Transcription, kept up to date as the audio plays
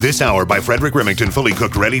This hour by Frederick Remington fully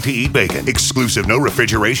cooked, ready-to-eat bacon. Exclusive, no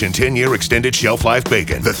refrigeration, 10-year extended shelf life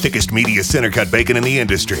bacon. The thickest, meatiest center-cut bacon in the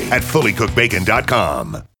industry at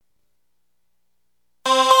fullycookedbacon.com.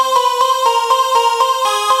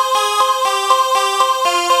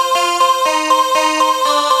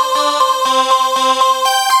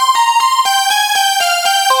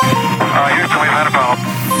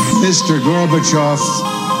 Mr. Gorbachev,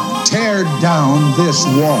 tear down this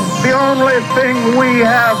wall. The only thing we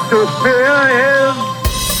have to fear is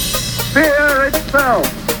fear itself.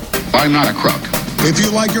 I'm not a crook. If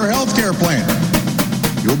you like your health care plan,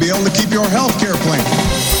 you'll be able to keep your health care plan.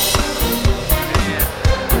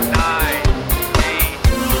 10, 9, 8,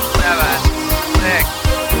 7, 6,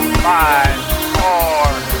 5, 4,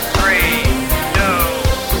 3, 2,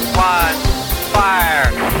 1, fire.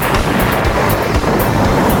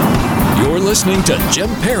 You're listening to Jim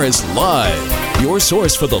Paris Live, your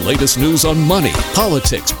source for the latest news on money,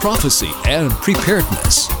 politics, prophecy, and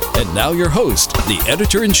preparedness. And now your host, the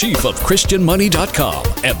editor-in-chief of ChristianMoney.com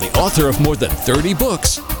and the author of more than 30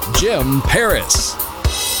 books, Jim Paris.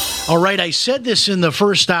 All right, I said this in the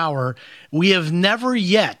first hour. We have never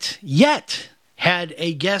yet had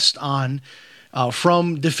a guest on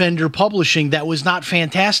from Defender Publishing that was not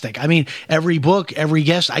fantastic. I mean, every book, every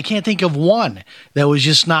guest, I can't think of one that was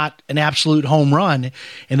just not an absolute home run.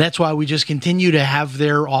 And that's why we just continue to have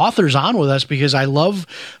their authors on with us, because I love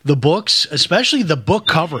the books, especially the book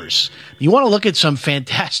covers. You want to look at some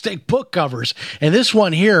fantastic book covers. And this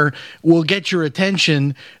one here will get your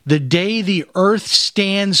attention. The Day the Earth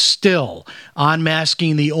Stands Still,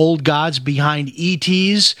 Unmasking the Old Gods Behind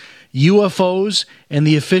ETs, UFOs, and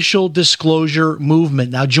the Official Disclosure Movement.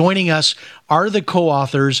 Now, joining us are the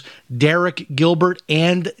co-authors, Derek Gilbert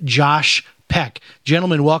and Josh Peck.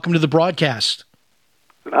 Gentlemen, welcome to the broadcast.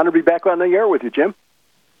 It's an honor to be back on the air with you, Jim.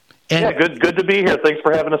 And good to be here. Thanks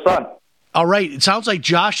for having us on. All right. It sounds like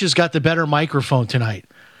Josh has got the better microphone tonight.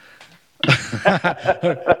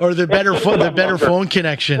 Or the better phone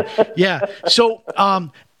connection. Yeah. So,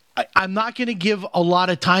 I'm not going to give a lot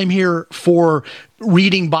of time here for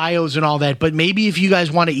reading bios and all that, but maybe if you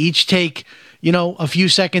guys want to each take, a few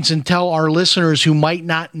seconds and tell our listeners who might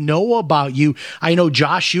not know about you. I know,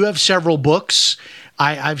 Josh, you have several books.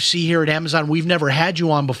 I've seen here at Amazon. We've never had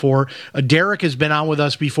you on before. Derek has been on with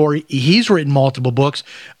us before. He's written multiple books.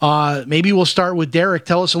 Maybe we'll start with Derek.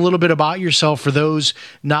 Tell us a little bit about yourself for those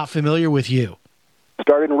not familiar with you.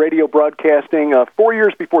 Started in radio broadcasting 4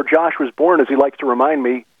 years before Josh was born, as he likes to remind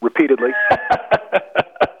me repeatedly.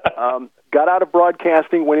 Got out of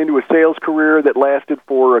broadcasting, went into a sales career that lasted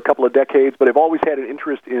for a couple of decades, but I've always had an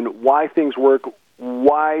interest in why things work,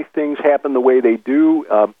 why things happen the way they do,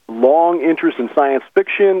 long interest in science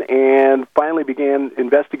fiction, and finally began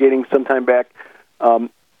investigating sometime back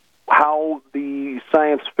how the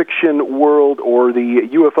science fiction world or the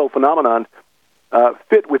UFO phenomenon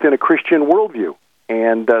fit within a Christian worldview.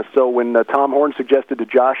 And so when Tom Horn suggested to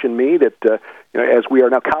Josh and me that, as we are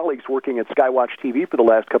now colleagues working at Skywatch TV for the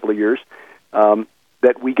last couple of years,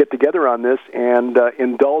 that we get together on this and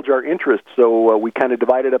indulge our interests. So we kind of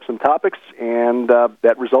divided up some topics, and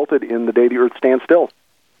that resulted in The Day the Earth Stands Still.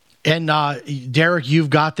 And Derek, you've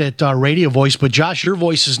got that radio voice, but Josh, your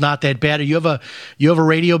voice is not that bad. You have a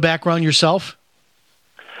radio background yourself?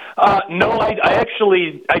 No, I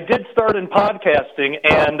did start in podcasting,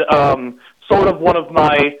 and sort of one of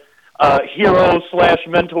my heroes /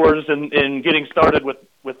 mentors in getting started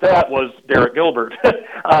with that was Derek Gilbert.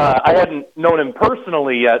 I hadn't known him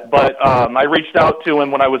personally yet, but I reached out to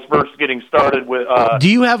him when I was first getting started with... Do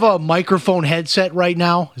you have a microphone headset right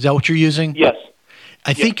now? Is that what you're using? Yes.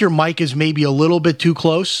 I think your mic is maybe a little bit too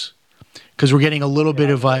close, because we're getting a little bit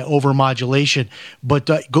of overmodulation. But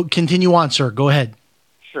continue on, sir. Go ahead.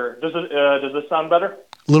 Sure. Does this sound better?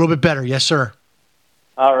 A little bit better. Yes, sir.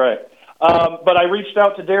 All right. But I reached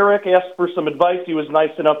out to Derek, asked for some advice. He was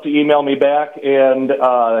nice enough to email me back, and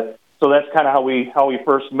so that's kind of how we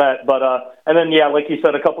first met. But and then, yeah, like you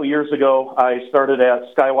said, a couple years ago, I started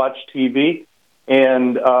at Skywatch TV,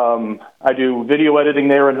 and I do video editing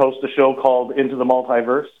there and host a show called Into the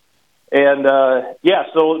Multiverse. And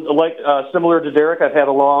so like similar to Derek, I've had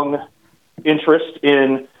a long interest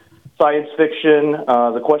in science fiction.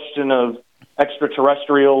 The question of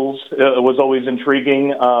extraterrestrials was always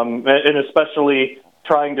intriguing, and especially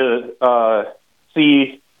trying to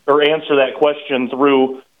see or answer that question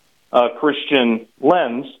through a Christian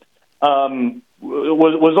lens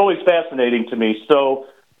was always fascinating to me. So,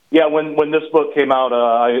 yeah, when this book came out,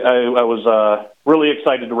 I was really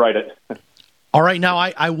excited to write it. All right, now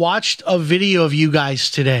I watched a video of you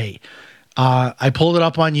guys today. I pulled it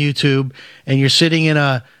up on YouTube, and you're sitting in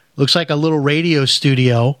a looks like a little radio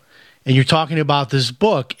studio, and you're talking about this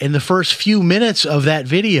book, and the first few minutes of that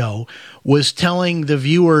video was telling the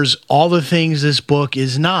viewers all the things this book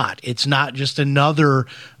is not. It's not just another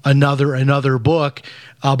book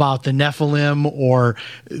about the Nephilim or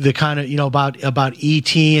the kind of, about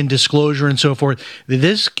ET and disclosure and so forth.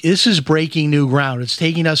 This is breaking new ground. It's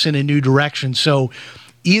taking us in a new direction. So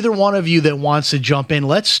either one of you that wants to jump in,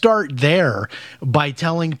 let's start there by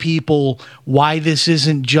telling people why this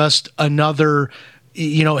isn't just another,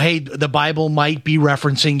 hey, the Bible might be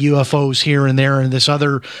referencing UFOs here and there in this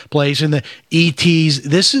other place, and the ETs.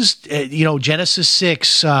 This is, Genesis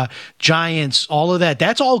 6, giants, all of that.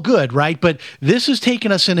 That's all good, right? But this is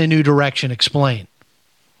taking us in a new direction. Explain.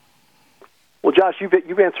 Well, Josh,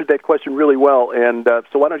 you've answered that question really well, and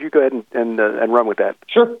so why don't you go ahead and run with that?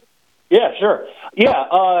 Sure. Yeah, sure.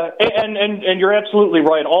 Yeah, and you're absolutely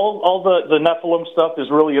right. All the Nephilim stuff is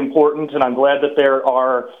really important, and I'm glad that there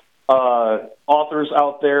are authors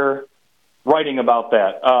out there writing about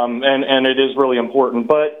that, and it is really important.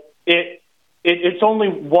 But it's only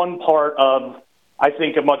one part of, I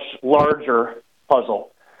think, a much larger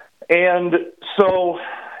puzzle. And so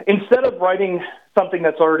instead of writing something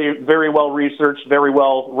that's already very well researched, very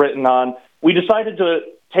well written on, we decided to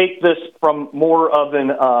take this from more of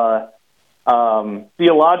an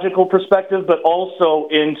theological perspective, but also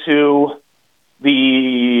into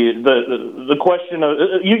the question of,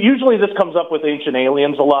 usually this comes up with Ancient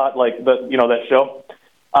Aliens a lot, like that show,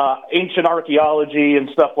 ancient archaeology and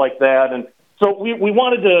stuff like that. And so we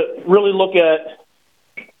wanted to really look at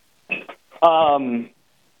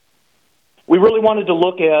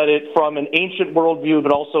it from an ancient worldview,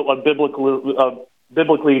 but also a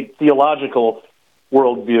biblically theological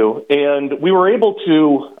worldview. And we were able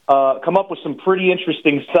to come up with some pretty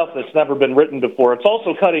interesting stuff that's never been written before. It's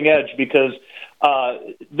also cutting edge because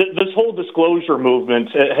this whole disclosure movement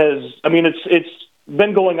it's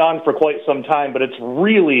been going on for quite some time, but it's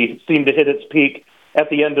really seemed to hit its peak at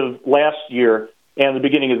the end of last year and the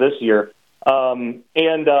beginning of this year. And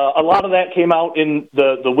a lot of that came out in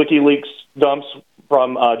the WikiLeaks dumps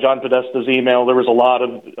from John Podesta's email. There was a lot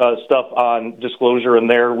of stuff on disclosure in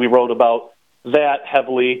there. We wrote about that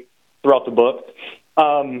heavily throughout the book.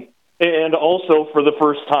 And also, for the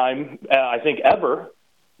first time, I think ever,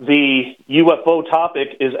 the UFO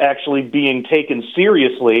topic is actually being taken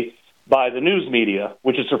seriously by the news media,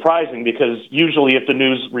 which is surprising because usually if the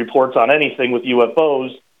news reports on anything with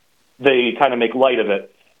UFOs, they kind of make light of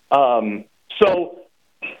it. So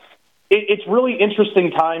it's really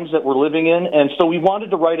interesting times that we're living in, and so we wanted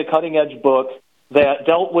to write a cutting-edge book that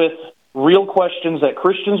dealt with real questions that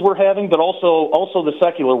Christians were having, but also the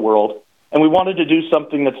secular world. And we wanted to do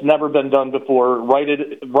something that's never been done before, write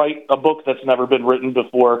a book that's never been written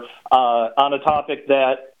before on a topic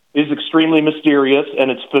that is extremely mysterious,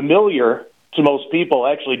 and it's familiar to most people.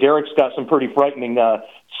 Actually, Derek's got some pretty frightening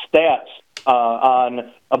stats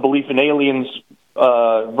on a belief in aliens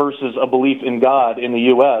versus a belief in God in the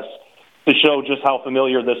U.S. to show just how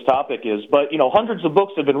familiar this topic is. But, hundreds of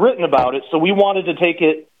books have been written about it, so we wanted to take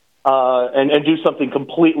it and do something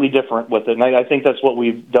completely different with it. And I think that's what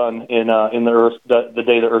we've done in the Earth, the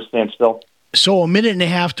day the Earth stands still. So a minute and a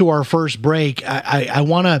half to our first break. I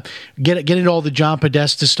want to get into all the John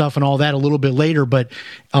Podesta stuff and all that a little bit later, but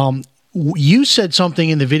you said something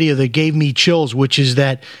in the video that gave me chills, which is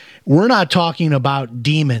that we're not talking about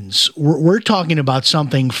demons. We're talking about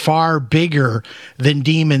something far bigger than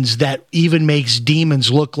demons that even makes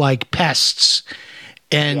demons look like pests.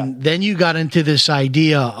 And then you got into this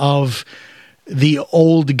idea of the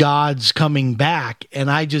old gods coming back, and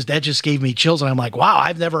that just gave me chills. And I'm like, wow,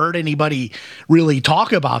 I've never heard anybody really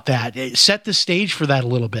talk about that. Set the stage for that a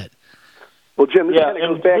little bit. Well, Jim,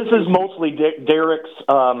 this is mostly Derek's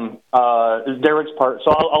part,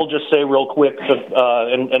 so I'll just say real quick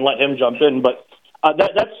and let him jump in. But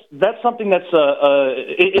that's something that's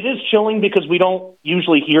it is chilling because we don't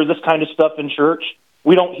usually hear this kind of stuff in church.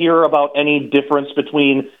 We don't hear about any difference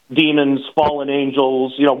between demons, fallen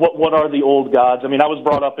angels. What are the old gods? I mean, I was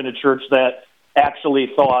brought up in a church that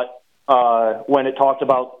actually thought when it talked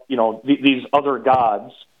about these other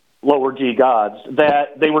gods, lower G gods,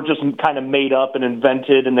 that they were just kind of made up and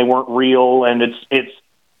invented, and they weren't real. And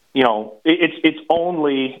it's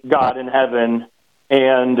only God in heaven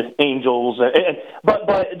and angels, but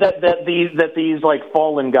that these like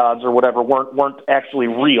fallen gods or whatever weren't actually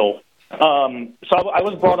real. So I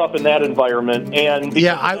was brought up in that environment, and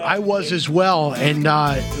I was as well. And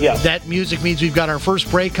that music means we've got our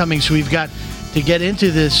first break coming, so we've got to get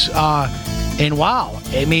into this. And wow,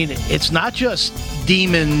 I mean, it's not just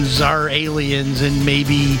demons are aliens, and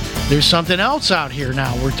maybe there's something else out here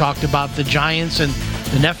now. We're talking about the giants and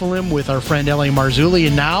the Nephilim with our friend L.A. Marzulli.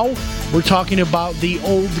 And now we're talking about the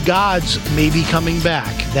old gods maybe coming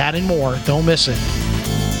back. That and more. Don't miss it.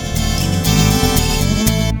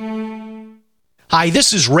 Hi,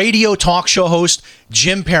 this is radio talk show host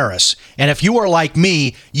Jim Paris. And if you are like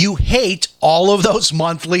me, you hate all of those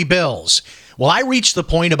monthly bills. Well, I reached the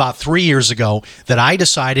point about 3 years ago that I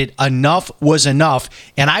decided enough was enough,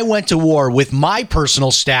 and I went to war with my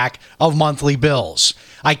personal stack of monthly bills.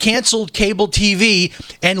 I canceled cable TV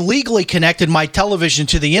and legally connected my television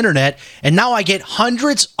to the internet, and now I get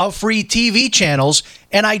hundreds of free TV channels,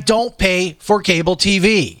 and I don't pay for cable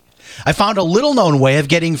TV. I found a little-known way of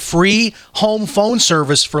getting free home phone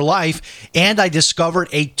service for life, and I discovered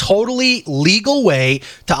a totally legal way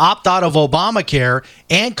to opt out of Obamacare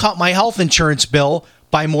and cut my health insurance bill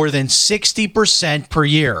by more than 60% per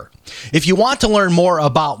year. If you want to learn more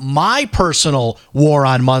about my personal war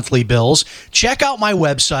on monthly bills, check out my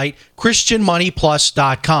website,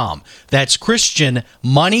 ChristianMoneyPlus.com. That's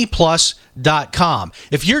ChristianMoneyPlus.com.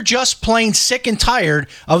 If you're just plain sick and tired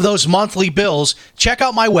of those monthly bills, check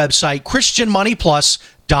out my website, ChristianMoneyPlus.com.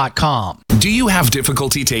 Do you have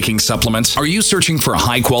difficulty taking supplements? Are you searching for a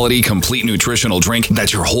high-quality, complete nutritional drink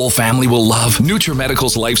that your whole family will love?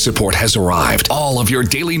 NutriMedical's Life Support has arrived. All of your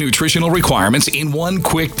daily nutritional requirements in one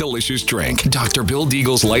quick, delicious drink. Dr. Bill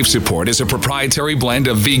Deagle's Life Support is a proprietary blend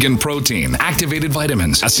of vegan protein, activated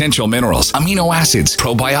vitamins, essential minerals, amino acids,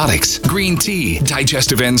 probiotics, green tea,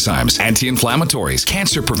 digestive enzymes, anti-inflammatories,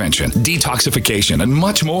 cancer prevention, detoxification, and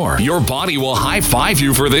much more. Your body will high-five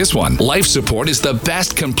you for this one. Life Support is the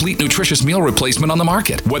best complete nutritious meal replacement on the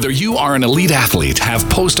market. Whether you are an elite athlete, have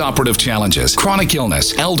post-operative challenges, chronic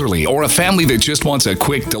illness, elderly, or a family that just wants a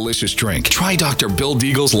quick, delicious drink, try Dr. Bill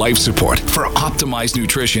Deagle's Life Support for optimized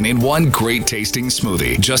nutrition in one great tasting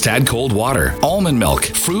smoothie. Just add cold water, almond milk,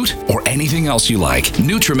 fruit, or anything else you like.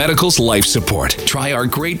 NutriMedical's Life Support. Try our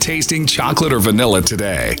great tasting chocolate or vanilla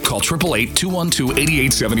today. Call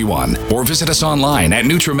 888-212-8871 or visit us online at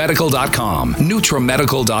NutriMedical.com.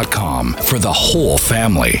 NutriMedical.com for the whole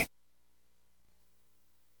family.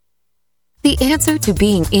 The answer to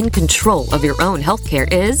being in control of your own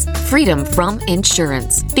healthcare is freedom from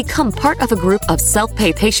insurance. Become part of a group of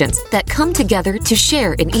self-pay patients that come together to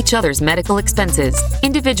share in each other's medical expenses.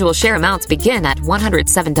 Individual share amounts begin at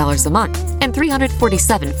 $107 a month and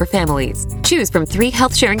 $347 for families. Choose from 3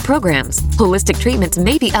 health-sharing programs. Holistic treatments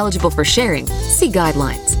may be eligible for sharing. See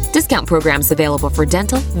guidelines. Discount programs available for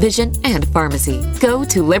dental, vision, and pharmacy. Go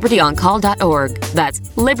to libertyoncall.org. That's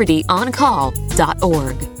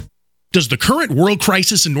libertyoncall.org. Does the current world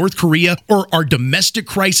crisis in North Korea or our domestic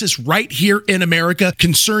crisis right here in America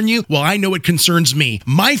concern you? Well, I know it concerns me.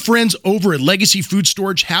 My friends over at Legacy Food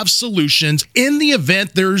Storage have solutions in the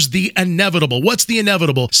event there's the inevitable. What's the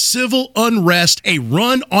inevitable? Civil unrest, a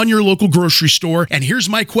run on your local grocery store. And here's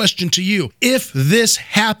my question to you. If this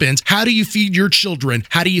happens, how do you feed your children?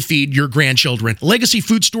 How do you feed your grandchildren? Legacy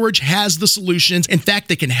Food Storage has the solutions. In fact,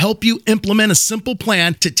 they can help you implement a simple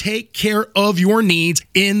plan to take care of your needs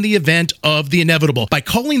in the event of the inevitable. By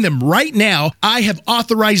calling them right now, I have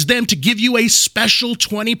authorized them to give you a special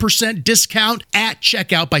 20% discount at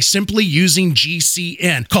checkout by simply using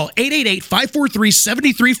GCN. Call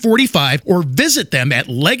 888-543-7345 or visit them at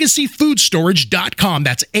legacyfoodstorage.com.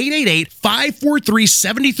 That's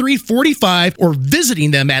 888-543-7345 or visiting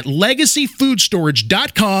them at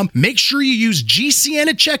legacyfoodstorage.com. Make sure you use GCN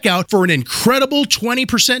at checkout for an incredible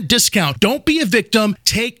 20% discount. Don't be a victim.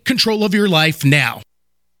 Take control of your life now.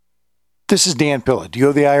 This is Dan Pilla. Do you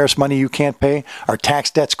owe the IRS money you can't pay? Are tax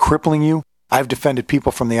debts crippling you? I've defended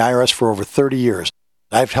people from the IRS for over 30 years.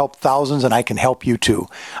 I've helped thousands, and I can help you too.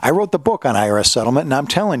 I wrote the book on IRS settlement, and I'm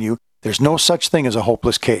telling you, there's no such thing as a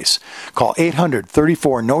hopeless case. Call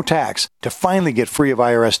 800-34-NO-TAX to finally get free of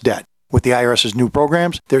IRS debt. With the IRS's new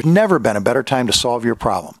programs, there's never been a better time to solve your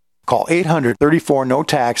problem. Call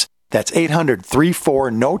 800-34-NO-TAX. That's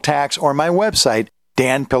 800-34-NO-TAX or my website,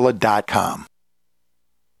 danpilla.com.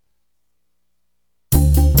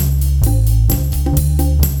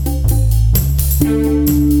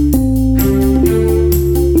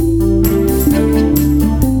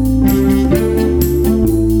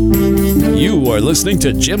 You are listening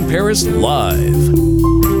to Jim Paris Live.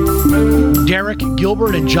 Derek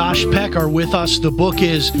Gilbert and Josh Peck are with us. The book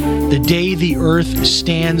is The Day the Earth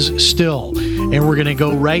Stands Still. And we're going to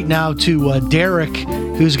go right now to Derek,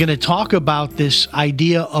 who's going to talk about this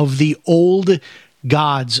idea of the old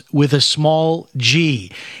gods with a small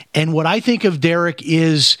g. And what I think of, Derek,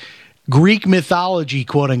 is Greek mythology,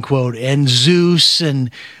 quote unquote, and Zeus and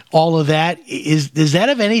all of that. Does that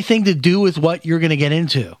have anything to do with what you're going to get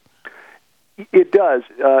into? It does,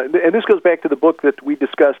 and this goes back to the book that we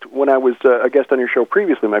discussed when I was a guest on your show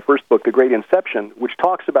previously, my first book, The Great Inception, which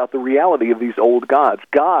talks about the reality of these old gods.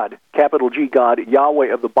 God, capital G, God,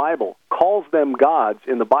 Yahweh of the Bible, calls them gods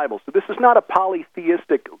in the Bible. So this is not a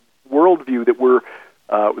polytheistic worldview that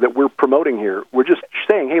we're promoting here. We're just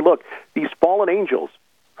saying, hey, look, these fallen angels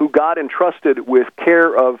who God entrusted with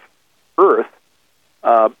care of earth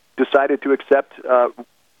decided to accept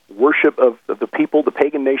worship of the people, the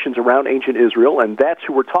pagan nations around ancient Israel, and that's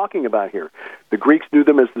who we're talking about here. The Greeks knew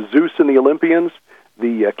them as the Zeus and the Olympians.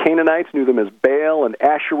 The Canaanites knew them as Baal and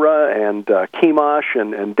Asherah and Chemosh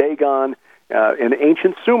and Dagon. In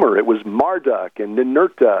ancient Sumer, it was Marduk and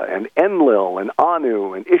Ninurta and Enlil and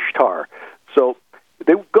Anu and Ishtar. So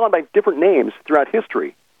they've gone by different names throughout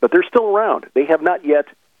history, but they're still around. They have not yet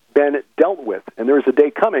been dealt with, and there is a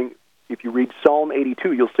day coming. If you read Psalm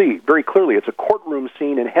 82, you'll see very clearly it's a courtroom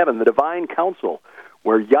scene in heaven, the divine council,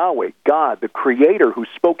 where Yahweh, God, the Creator, who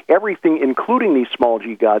spoke everything, including these small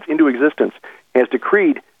g gods, into existence, has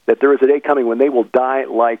decreed that there is a day coming when they will die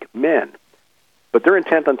like men. But they're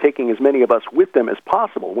intent on taking as many of us with them as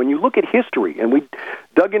possible. When you look at history, and we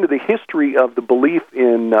dug into the history of the belief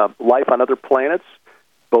in life on other planets,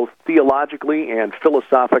 both theologically and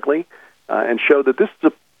philosophically, and showed that this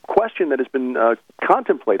is a question that has been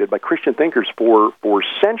contemplated by Christian thinkers for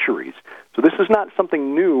centuries. So this is not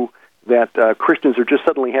something new that Christians are just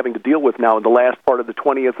suddenly having to deal with now in the last part of the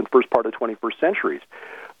 20th and first part of the 21st centuries.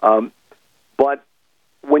 But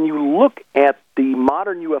when you look at the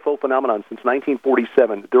modern UFO phenomenon since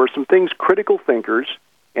 1947, there are some things critical thinkers,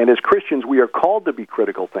 and as Christians we are called to be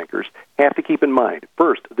critical thinkers, have to keep in mind.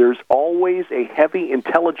 First, there's always a heavy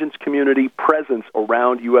intelligence community presence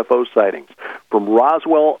around UFO sightings. From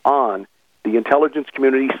Roswell on, the intelligence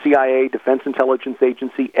community, CIA, Defense Intelligence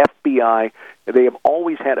Agency, FBI, they have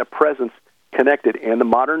always had a presence connected. And the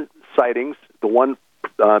modern sightings, the one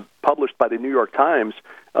published by the New York Times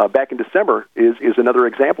back in December, is another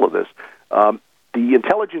example of this. The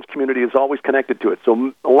intelligence community is always connected to it.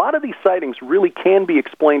 So a lot of these sightings really can be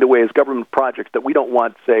explained away as government projects that we don't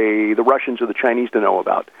want, say, the Russians or the Chinese to know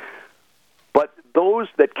about. But those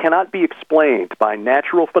that cannot be explained by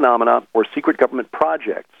natural phenomena or secret government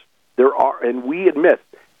projects, there are, and we admit,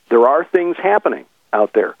 there are things happening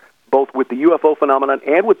out there, both with the UFO phenomenon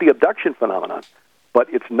and with the abduction phenomenon.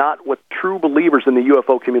 But it's not what true believers in the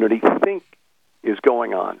UFO community think is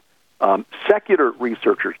going on. Secular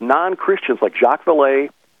researchers, non-Christians like Jacques Vallée,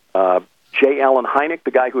 J. Allen Hynek,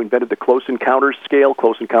 the guy who invented the close encounters scale,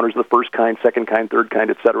 close encounters of the first kind, second kind, third kind,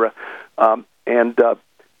 etc., and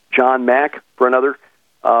John Mack, for another,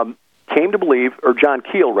 came to believe, or John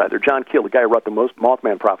Keel, the guy who wrote the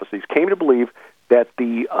Mothman prophecies, came to believe that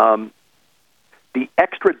the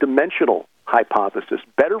extra-dimensional hypothesis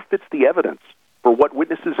better fits the evidence for what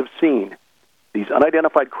witnesses have seen, these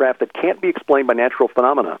unidentified craft that can't be explained by natural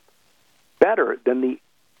phenomena, better than the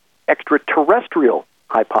extraterrestrial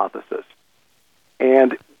hypothesis.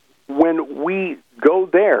 And when we go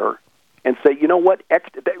there and say, you know what,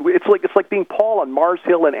 it's like being Paul on Mars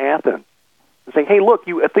Hill in Athens, and saying, hey, look,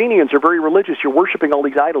 you Athenians are very religious, you're worshiping all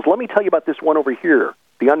these idols. Let me tell you about this one over here,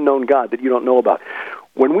 the unknown God that you don't know about.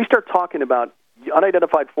 When we start talking about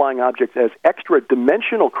unidentified flying objects as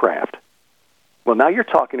extra-dimensional craft, well, now you're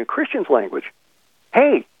talking in Christians' language.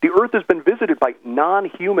 Hey, the Earth has been visited by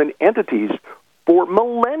non-human entities for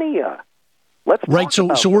millennia. Let's right.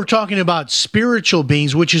 So we're talking about spiritual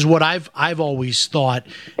beings, which is what I've always thought.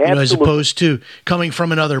 As opposed to coming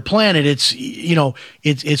from another planet. It's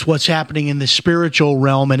it's what's happening in the spiritual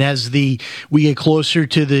realm. And as we get closer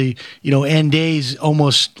to the end days,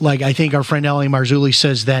 almost like I think our friend Ellie Marzulli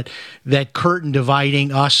says that curtain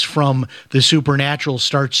dividing us from the supernatural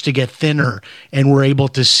starts to get thinner, and we're able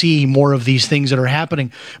to see more of these things that are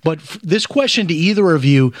happening. But this question to either of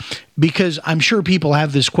you, because I'm sure people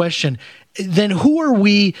have this question. Then who are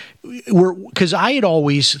we? Because I had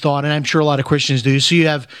always thought, and I'm sure a lot of Christians do. So you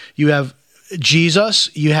have Jesus,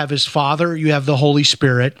 you have his Father, you have the Holy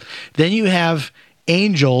Spirit, then you have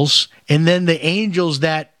angels, and then the angels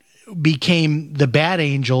that became the bad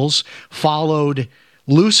angels followed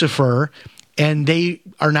Lucifer, and they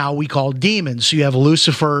are now we call demons. So you have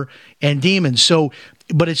Lucifer and demons. So,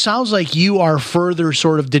 but it sounds like you are further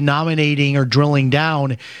sort of denominating or drilling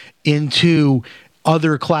down into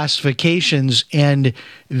other classifications, and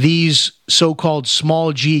these so-called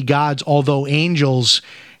small g gods, although angels,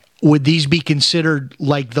 would these be considered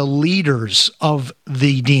like the leaders of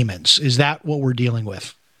the demons? Is that what we're dealing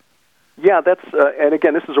with? Yeah, that's and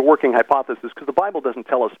again, this is a working hypothesis because the Bible doesn't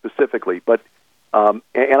tell us specifically, but and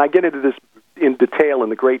I get into this in detail in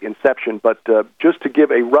the Great Inception, but just to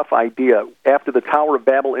give a rough idea, after the Tower of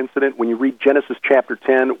Babel incident, when you read Genesis chapter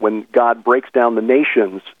 10, when God breaks down the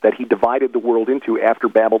nations that he divided the world into after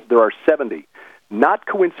Babel, there are 70. Not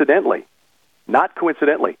coincidentally,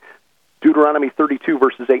 Deuteronomy 32,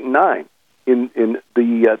 verses 8 and 9, in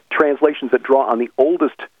the translations that draw on the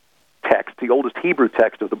oldest text, the oldest Hebrew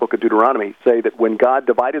text of the book of Deuteronomy, say that when God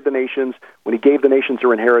divided the nations, when he gave the nations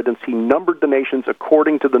their inheritance, he numbered the nations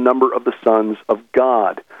according to the number of the sons of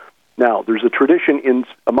God. Now, there's a tradition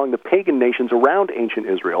among the pagan nations around ancient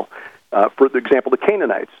Israel. For example, the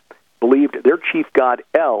Canaanites believed their chief god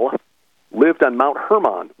El lived on Mount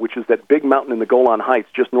Hermon, which is that big mountain in the Golan Heights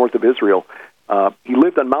just north of Israel. He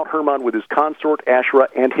lived on Mount Hermon with his consort Asherah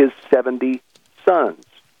and his 70 sons.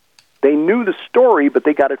 They knew the story, but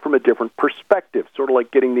they got it from a different perspective, sort of like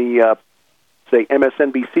getting the, say,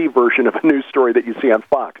 MSNBC version of a news story that you see on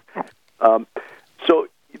Fox. So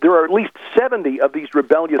there are at least 70 of these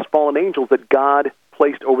rebellious fallen angels that God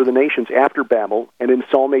placed over the nations after Babel, and in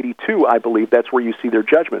Psalm 82, I believe, that's where you see their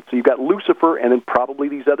judgment. So you've got Lucifer and then probably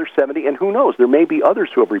these other 70, and who knows, there may be others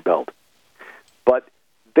who have rebelled. But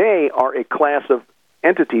they are a class of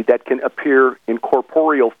entity that can appear in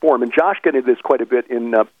corporeal form. And Josh got into this quite a bit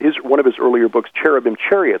in one of his earlier books, Cherubim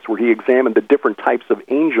Chariots, where he examined the different types of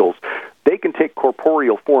angels. They can take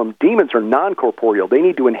corporeal form. Demons are non-corporeal. They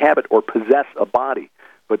need to inhabit or possess a body.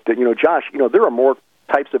 But, Josh, there are more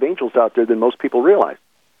types of angels out there than most people realize.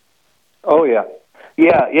 Oh, yeah.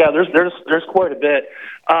 Yeah, there's quite a bit.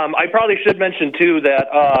 I probably should mention, too,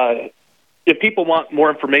 that if people want more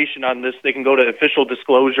information on this, they can go to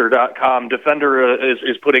officialdisclosure.com. Defender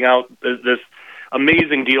is putting out this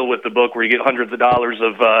amazing deal with the book where you get hundreds of dollars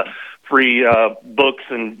of free books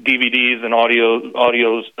and DVDs and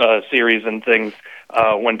audio series and things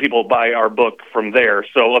when people buy our book from there.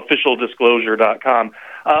 So officialdisclosure.com.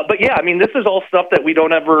 But yeah, I mean, this is all stuff that we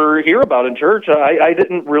don't ever hear about in church. I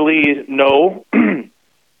didn't really know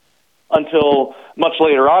until much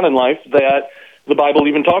later on in life that the Bible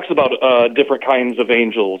even talks about different kinds of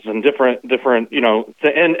angels and different,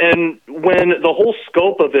 and when the whole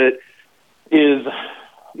scope of it is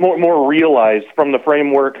more realized from the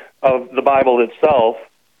framework of the Bible itself,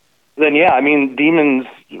 then yeah, I mean, demons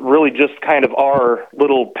really just kind of are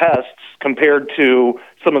little pests compared to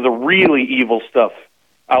some of the really evil stuff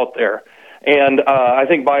out there. And I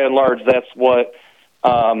think by and large, that's what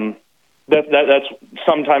that's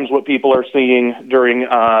sometimes what people are seeing during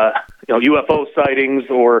UFO sightings,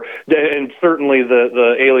 and certainly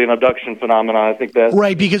the alien abduction phenomenon. I think that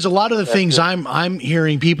right, because a lot of the things I'm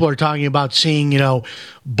hearing, people are talking about seeing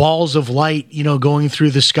balls of light going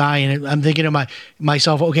through the sky, and I'm thinking to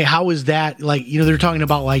myself, okay, how is that? Like they're talking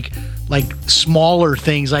about like smaller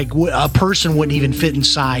things, like a person wouldn't even fit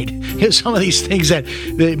inside. Some of these things that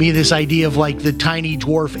this idea of like the tiny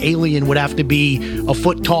dwarf alien would have to be a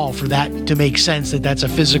foot tall for that to make sense, that's a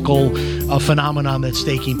physical phenomenon that's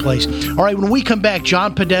taking place. All right, when we come back,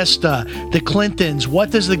 John Podesta, the Clintons, what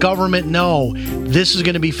does the government know? This is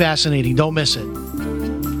going to be fascinating. Don't miss it.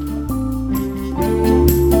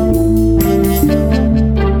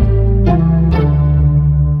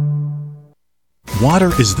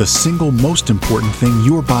 Water is the single most important thing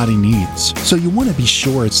your body needs, so you want to be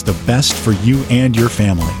sure it's the best for you and your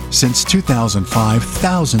family. Since 2005,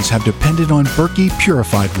 thousands have depended on Berkey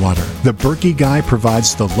purified water. The Berkey Guy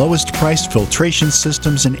provides the lowest priced filtration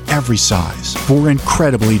systems in every size. For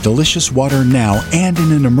incredibly delicious water now and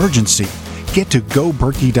in an emergency, get to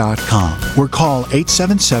GoBerkey.com or call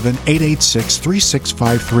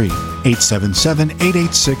 877-886-3653.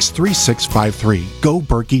 877-886-3653.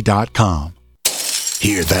 GoBerkey.com.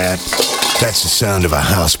 Hear that? That's the sound of a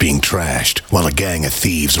house being trashed while a gang of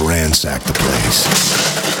thieves ransack the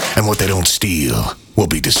place. And what they don't steal will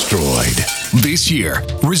be destroyed. This year,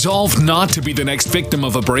 resolve not to be the next victim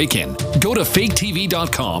of a break-in. Go to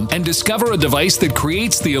faketv.com and discover a device that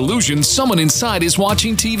creates the illusion someone inside is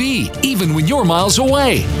watching TV, even when you're miles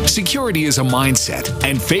away. Security is a mindset,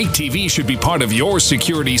 and Fake TV should be part of your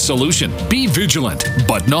security solution. Be vigilant,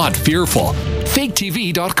 but not fearful.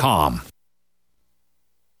 faketv.com.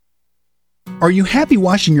 Are you happy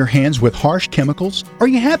washing your hands with harsh chemicals? Are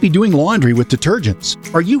you happy doing laundry with detergents?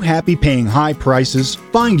 Are you happy paying high prices?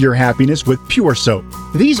 Find your happiness with Pure Soap.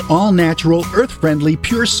 These all-natural, earth-friendly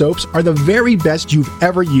Pure Soaps are the very best you've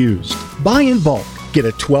ever used. Buy in bulk. Get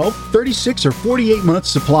a 12, 36, or 48-month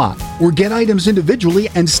supply, or get items individually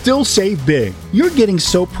and still save big. You're getting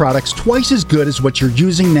soap products twice as good as what you're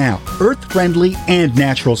using now. Earth-friendly and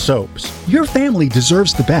natural soaps. Your family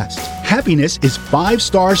deserves the best. Happiness is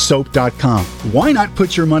 5starsoap.com. Why not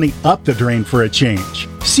put your money up the drain for a change?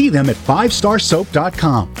 See them at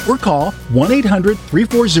 5starsoap.com or call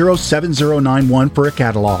 1-800-340-7091 for a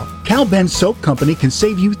catalog. Cal Ben Soap Company can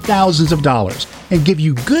save you thousands of dollars and give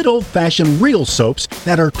you good old-fashioned real soaps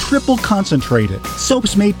that are triple concentrated.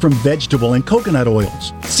 Soaps made from vegetable and coconut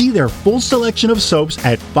oils. See their full selection of soaps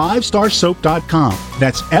at 5starsoap.com.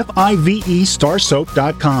 That's F-I-V-E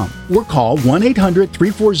starsoap.com. Or call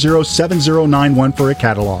 1-800-340-7091 for a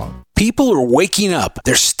catalog. People are waking up.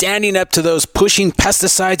 They're standing up to those pushing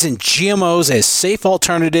pesticides and GMOs as safe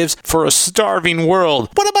alternatives for a starving world.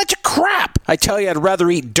 What a bunch of crap! I tell you, I'd rather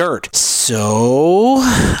eat dirt. So,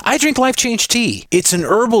 I drink Life Change Tea. It's an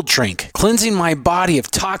herbal drink, cleansing my body of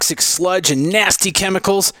toxic sludge and nasty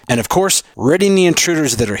chemicals, and of course, ridding the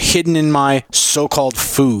intruders that are hidden in my so-called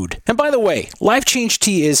food. And by the way, Life Change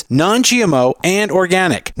Tea is non-GMO and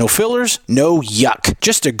organic. No fillers, no yuck.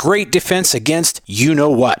 Just a great defense against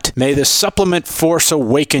you-know-what. May the supplement force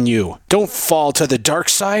awaken you. Don't fall to the dark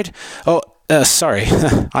side. Sorry,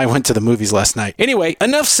 I went to the movies last night. Anyway,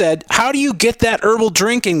 enough said. How do you get that herbal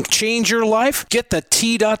drink and change your life?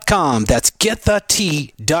 GetTheTea.com. That's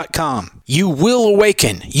GetTheTea.com. You will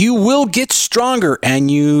awaken. You will get stronger,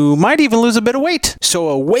 and you might even lose a bit of weight. So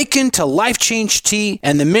awaken to Life Change Tea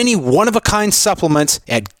and the many one-of-a-kind supplements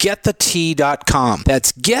at GetTheTea.com.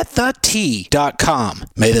 That's GetTheTea.com.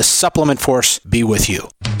 May the supplement force be with you.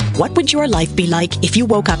 What would your life be like if you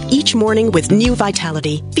woke up each morning with new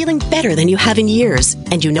vitality, feeling better than you have in years,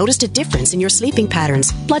 and you noticed a difference in your sleeping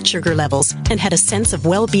patterns, blood sugar levels, and had a sense of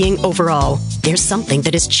well-being overall? There's something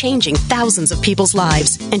that is changing thousands of people's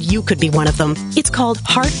lives, and you could be one of them. It's called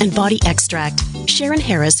Heart and Body Extract. Sharon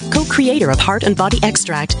Harris, co-creator of Heart and Body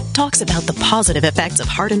Extract, talks about the positive effects of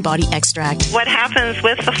Heart and Body Extract. What happens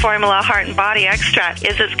with the formula Heart and Body Extract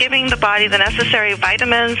is it's giving the body the necessary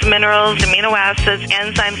vitamins, minerals, amino acids,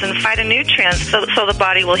 enzymes, and phytonutrients so the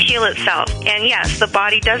body will heal itself. And yes, the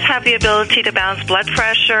body does have the ability to balance blood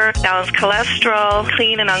pressure, balance cholesterol,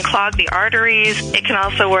 clean and unclog the arteries. It can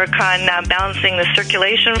also work on balancing the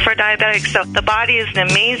circulation for diabetics. So the body is an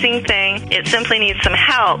amazing thing. It simply needs some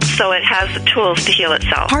help so it has the tools to heal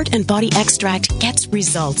itself. Heart and Body Extract gets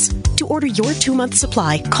results. To order your 2-month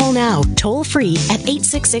supply, call now, toll free at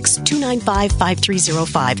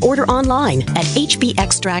 866-295-5305. Order online at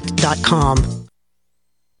hbextract.com.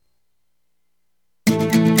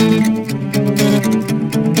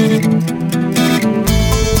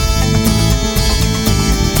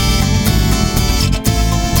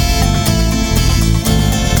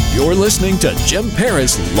 You're listening to Jim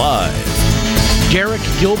Paris Live. Derek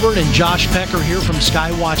Gilbert and Josh Peck are here from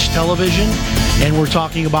Skywatch Television, and we're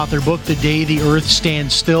talking about their book, The Day the Earth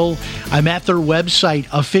Stands Still. I'm at their website,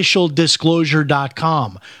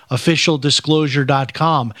 officialdisclosure.com.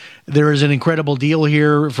 Officialdisclosure.com. There is an incredible deal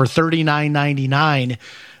here for $39.99.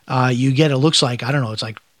 You get, it looks like, I don't know, it's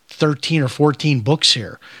like 13 or 14 books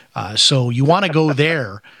here. So you want to go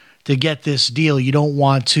there to get this deal. You don't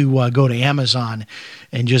want to go to Amazon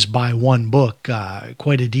and just buy one book.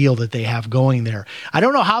 Quite a deal that they have going there. I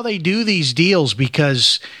don't know how they do these deals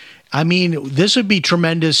because, I mean, this would be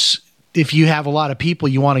tremendous if you have a lot of people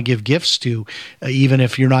you want to give gifts to. Even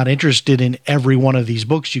if you're not interested in every one of these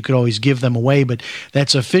books, you could always give them away. But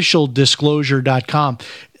that's officialdisclosure.com.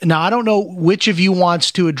 Now, I don't know which of you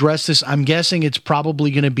wants to address this. I'm guessing it's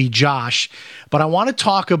probably going to be Josh. But I want to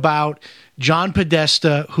talk about John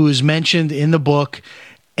Podesta, who is mentioned in the book,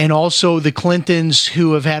 and also the Clintons,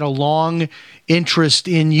 who have had a long interest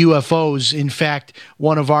in UFOs. In fact,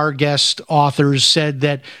 one of our guest authors said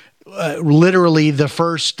that literally the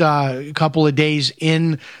first couple of days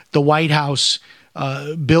in the White House,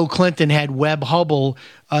 Bill Clinton had Webb Hubble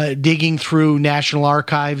digging through National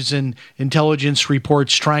Archives and intelligence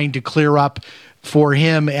reports trying to clear up for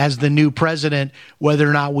him as the new president whether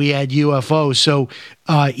or not we had UFOs. So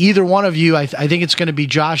either one of you, I think it's going to be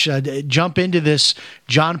Josh, jump into this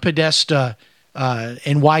John Podesta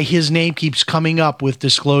and why his name keeps coming up with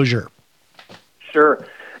disclosure. Sure.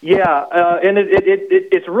 Yeah, and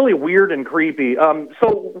it's really weird and creepy.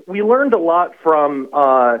 So we learned a lot from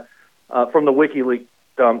the WikiLeaks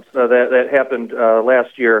dumps that happened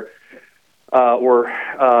last year, or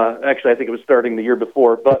actually I think it was starting the year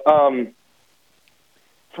before. But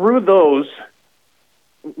through those,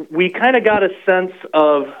 we kind of got a sense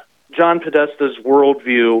of John Podesta's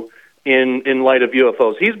worldview in light of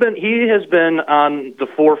UFOs. He has been on the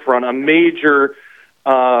forefront, a major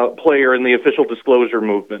player in the official disclosure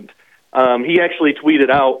movement. He actually tweeted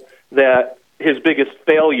out that his biggest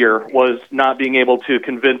failure was not being able to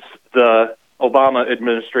convince the Obama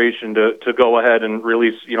administration to go ahead and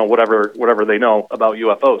release, whatever they know about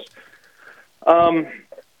UFOs.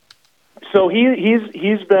 So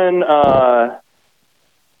he's been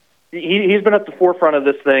he's been at the forefront of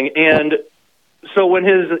this thing, and so when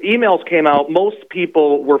his emails came out, most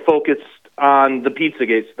people were focused on the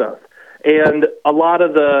Pizzagate stuff, and a lot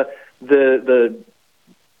of the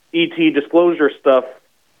ET disclosure stuff.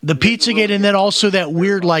 The Pizzagate, and then also that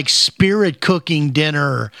weird, like, spirit cooking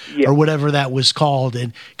dinner or whatever that was called,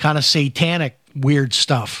 and kind of satanic weird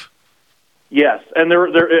stuff. Yes, and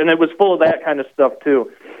and it was full of that kind of stuff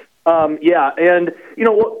too. And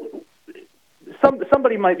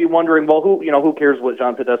somebody might be wondering, well, who cares what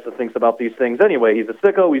John Podesta thinks about these things anyway? He's a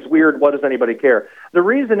sicko. He's weird. What does anybody care? The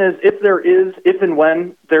reason is, if and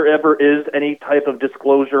when there ever is any type of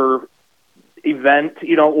disclosure event,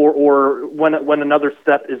 or when another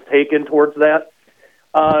step is taken towards that,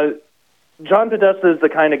 John Podesta is the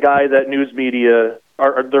kind of guy that news media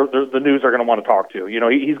the news are going to want to talk to.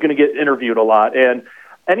 He's going to get interviewed a lot, and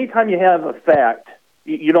anytime you have a fact,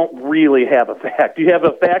 you don't really have a fact. You have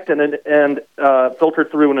a fact and filtered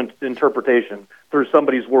through an interpretation through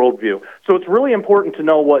somebody's worldview. So it's really important to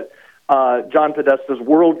know what John Podesta's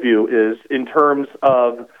worldview is in terms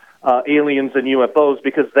of aliens and UFOs,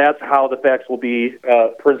 because that's how the facts will be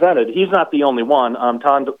presented. He's not the only one.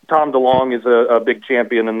 Tom DeLonge is a big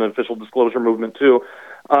champion in the official disclosure movement too.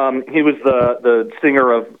 He was the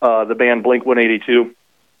singer of the band Blink-182,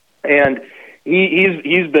 and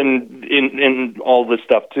he's been in all this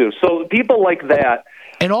stuff too. So people like that.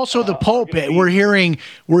 And also the Pope. We're hearing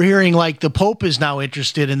like the Pope is now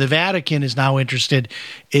interested, and the Vatican is now interested.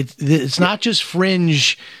 It's not just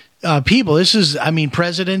fringe people. This is,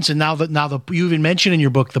 presidents, and now you even mentioned in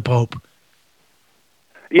your book the Pope.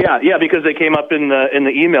 Yeah, because they came up in the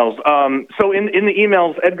emails. So in the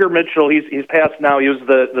emails, Edgar Mitchell, he's passed now. He was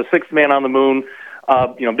the sixth man on the moon.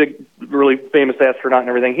 Big, really famous astronaut and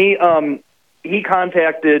everything. He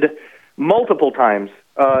contacted multiple times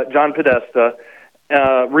John Podesta,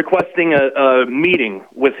 requesting a meeting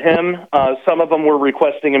with him. Some of them were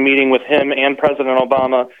requesting a meeting with him and President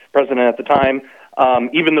Obama, president at the time.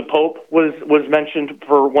 Even the Pope was mentioned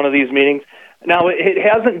for one of these meetings. Now, it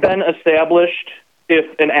hasn't been established if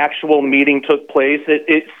an actual meeting took place.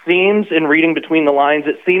 It seems, in reading between the lines,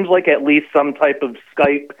 it seems like at least some type of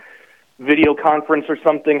Skype video conference or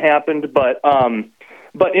something happened. But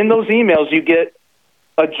in those emails, you get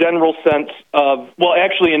a general sense of, well,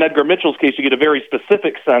 actually, in Edgar Mitchell's case, you get a very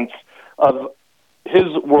specific sense of his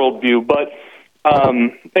worldview. But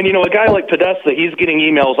a guy like Podesta, he's getting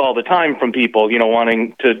emails all the time from people,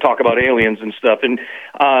 wanting to talk about aliens and stuff. And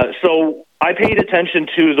so I paid attention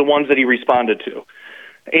to the ones that he responded to.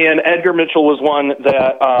 And Edgar Mitchell was one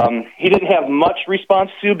that he didn't have much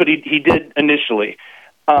response to, but he did initially.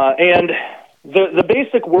 And the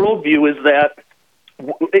basic worldview is that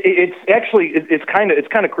it's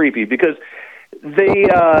kind of creepy, because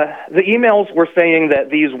the emails were saying that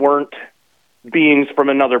these weren't beings from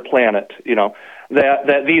another planet,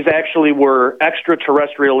 that these actually were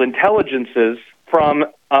extraterrestrial intelligences from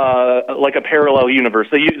like a parallel universe.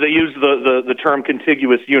 They use the term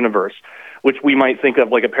contiguous universe, which we might think of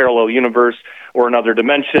like a parallel universe or another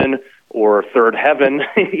dimension or third heaven,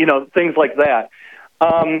 things like that.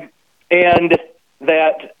 And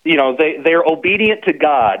that, they're obedient to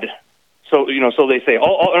God. So they say, and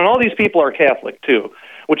all these people are Catholic too,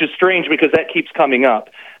 which is strange because that keeps coming up.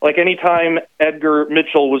 Like anytime Edgar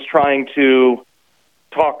Mitchell was trying to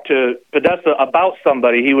talk to Podesta about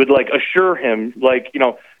somebody, he would assure him,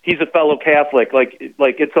 he's a fellow Catholic, like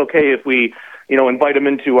it's okay if we, invite him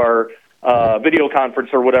into our video conference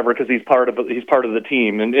or whatever, because he's part of the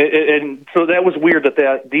team. And so that was weird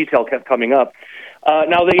that detail kept coming up.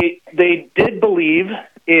 Now they did believe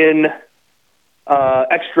in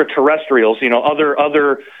extraterrestrials,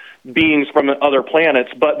 other beings from other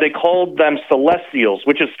planets, but they called them celestials,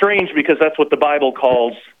 which is strange because that's what the Bible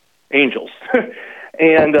calls angels.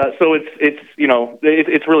 And so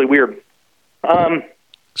it's really weird.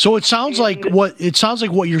 So it sounds like what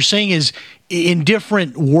you're saying is, in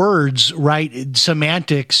different words, right?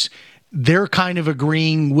 Semantics, they're kind of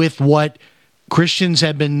agreeing with what Christians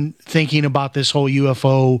have been thinking about this whole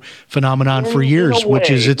UFO phenomenon for years, which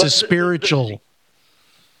is it's a spiritual.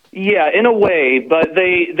 Yeah, in a way, but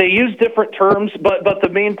they use different terms. But the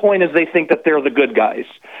main point is they think that they're the good guys.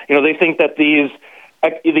 They think that these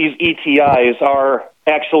ETIs are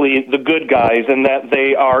actually the good guys and that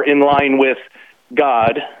they are in line with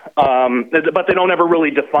God. But they don't ever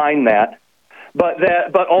really define that.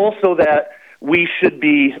 but also that we should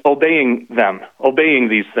be obeying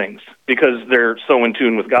these things because they're so in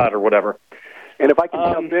tune with God or whatever. And if I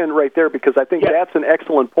can jump in right there, because I think that's an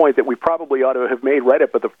excellent point that we probably ought to have made right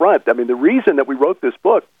up at the front. I mean, the reason that we wrote this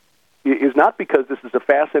book is not because this is a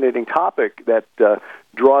fascinating topic that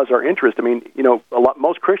draws our interest. I mean,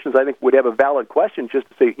 most Christians, I think, would have a valid question just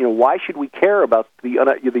to say, why should we care about the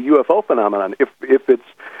UFO phenomenon if it's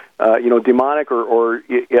demonic or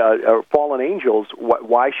fallen angels?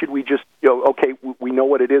 Why should we just okay, we know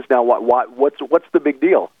what it is now. What's the big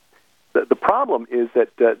deal? The problem is that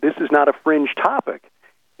this is not a fringe topic,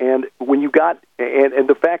 and when you got and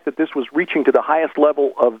the fact that this was reaching to the highest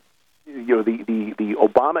level of the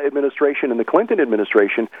Obama administration and the Clinton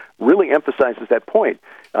administration really emphasizes that point.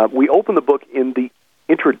 We open the book in the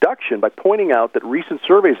introduction by pointing out that recent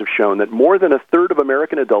surveys have shown that more than a third of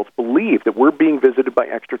American adults believe that we're being visited by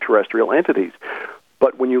extraterrestrial entities.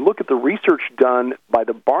 But when you look at the research done by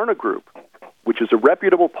the Barna Group, which is a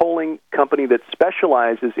reputable polling company that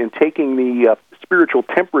specializes in taking the spiritual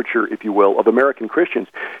temperature, if you will, of American Christians,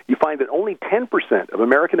 you find that only 10% of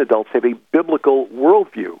American adults have a biblical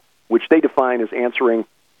worldview, which they define as answering,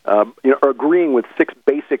 or agreeing with 6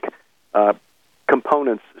 basic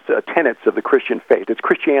components, tenets of the Christian faith. It's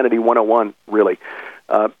Christianity 101, really.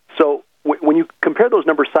 So when you compare those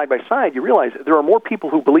numbers side by side, you realize there are more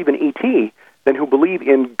people who believe in ET than who believe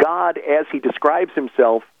in God as he describes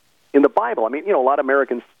himself in the Bible. I mean, a lot of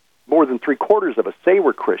Americans, more than 3/4 of us, say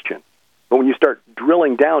we're Christian. But when you start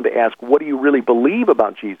drilling down to ask, what do you really believe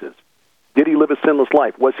about Jesus? Did he live a sinless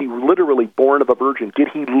life? Was he literally born of a virgin? Did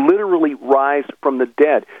he literally rise from the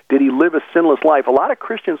dead? Did he live a sinless life? A lot of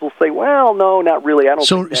Christians will say, well, no, not really. I don't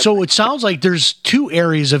think that's So it sounds like there's 2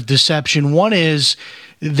 areas of deception. One is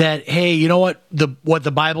that, hey, you know what? What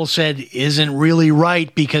the Bible said isn't really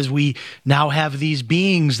right because we now have these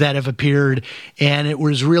beings that have appeared, and it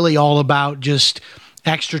was really all about just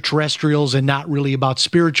extraterrestrials and not really about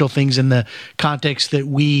spiritual things in the context that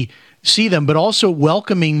we see them, but also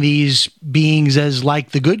welcoming these beings as like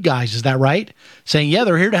the good guys. Is that right? Saying, yeah,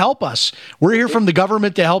 they're here to help us. We're here from the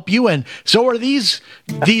government to help you, and so are these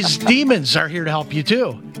demons are here to help you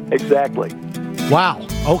too. Exactly. Wow.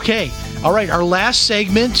 Okay. All right. Our last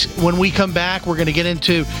segment, when we come back, we're going to get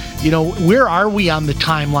into, where are we on the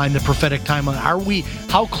timeline, the prophetic timeline?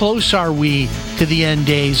 How close are we to the end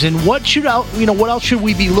days? And what else should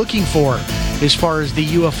we be looking for as far as the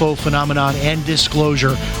UFO phenomenon and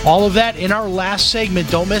disclosure? All of that in our last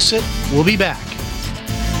segment. Don't miss it. We'll be back.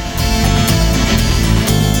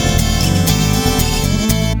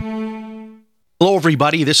 Hello,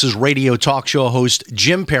 everybody. This is radio talk show host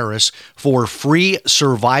Jim Paris for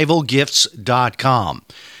FreeSurvivalGifts.com.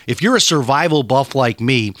 If you're a survival buff like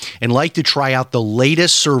me and like to try out the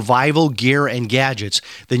latest survival gear and gadgets,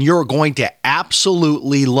 then you're going to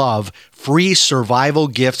absolutely love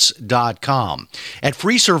FreeSurvivalGifts.com. At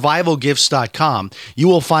FreeSurvivalGifts.com, you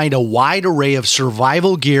will find a wide array of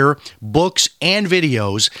survival gear, books, and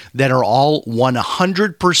videos that are all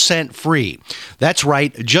 100% free. That's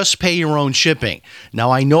right, just pay your own shipping.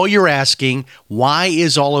 Now, I know you're asking, why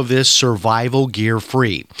is all of this survival gear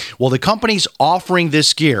free? Well, the companies offering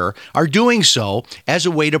this gear are doing so as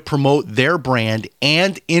a way to promote their brand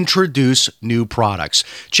and introduce new products.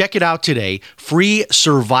 Check it out today,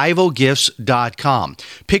 FreeSurvivalGifts.com.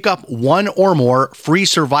 Pick up one or more free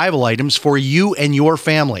survival items for you and your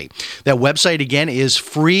family. That website again is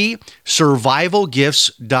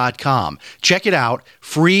FreeSurvivalGifts.com. Check it out,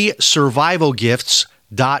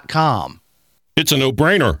 FreeSurvivalGifts.com. It's a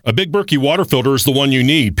no-brainer. A Big Berkey water filter is the one you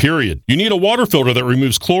need, period. You need a water filter that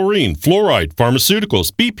removes chlorine, fluoride,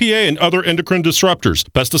 pharmaceuticals, BPA, and other endocrine disruptors,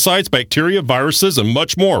 pesticides, bacteria, viruses, and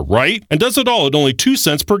much more, right? And does it all at only 2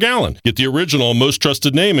 cents per gallon. Get the original, most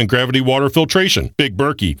trusted name in gravity water filtration, Big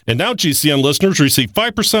Berkey. And now GCN listeners receive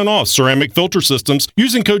 5% off ceramic filter systems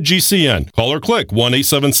using code GCN. Call or click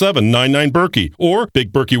 1-877-99-BERKEY or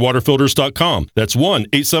BigBerkeyWaterFilters.com. That's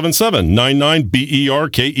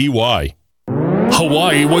 1-877-99-BERKEY.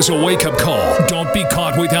 Hawaii was a wake-up call. Don't be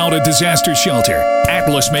caught without a disaster shelter.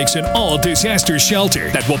 Atlas makes an all-disaster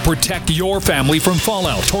shelter that will protect your family from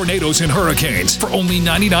fallout, tornadoes, and hurricanes for only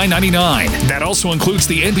 $99.99. That also includes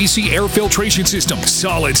the NBC air filtration system,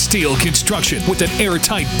 solid steel construction with an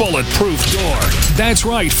airtight, bulletproof door. That's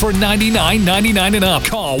right, for $99.99 and up.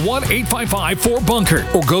 Call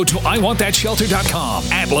 1-855-4BUNKER or go to iwantthatshelter.com.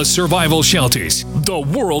 Atlas Survival Shelters, the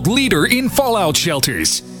world leader in fallout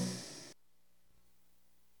shelters.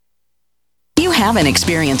 You You haven't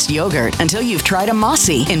experienced yogurt until you've tried a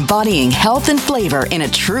Mossy, embodying health and flavor in a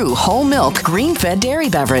true whole milk, green-fed dairy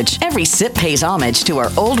beverage. Every sip pays homage to our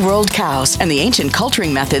old world cows and the ancient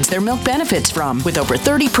culturing methods their milk benefits from. With over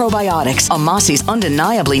 30 probiotics, a Mossy's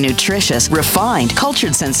undeniably nutritious, refined,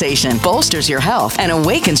 cultured sensation bolsters your health and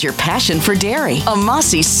awakens your passion for dairy. A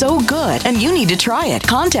Mossy's so good, and you need to try it.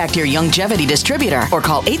 Contact your Youngevity distributor or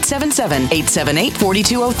call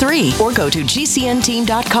 877-878-4203 or go to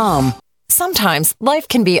gcnteam.com. Sometimes life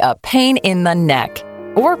can be a pain in the neck,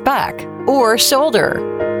 or back, or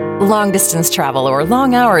shoulder. Long-distance travel or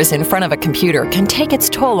long hours in front of a computer can take its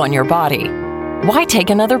toll on your body. Why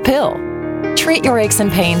take another pill? Treat your aches and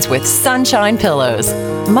pains with Sunshine Pillows.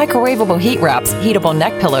 Microwavable heat wraps, heatable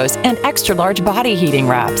neck pillows, and extra-large body heating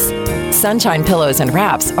wraps. Sunshine Pillows and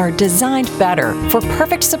wraps are designed better for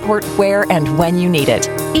perfect support where and when you need it,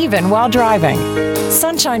 even while driving.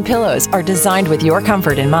 Sunshine Pillows are designed with your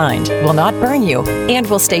comfort in mind, will not burn you, and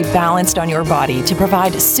will stay balanced on your body to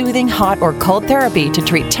provide soothing hot or cold therapy to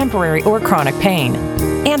treat temporary or chronic pain.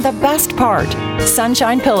 And the best part,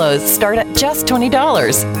 Sunshine Pillows start at just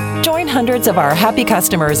 $20. Join hundreds of our happy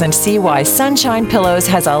customers and see why Sunshine Pillows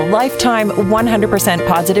has a lifetime 100%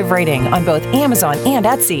 positive rating on both Amazon and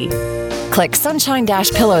Etsy. Click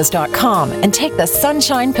sunshine-pillows.com and take the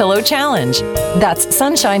Sunshine Pillow Challenge. That's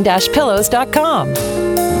sunshine-pillows.com.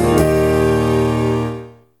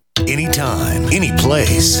 Anytime, any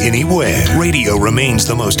place, anywhere. Radio remains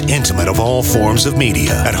the most intimate of all forms of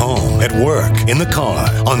media. At home, at work, in the car,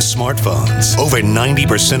 on smartphones. Over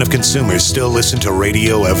 90% of consumers still listen to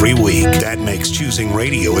radio every week. That makes choosing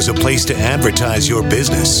radio as a place to advertise your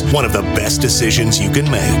business one of the best decisions you can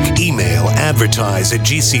make. Email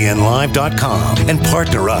advertise@gcnlive.com and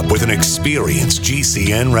partner up with an experienced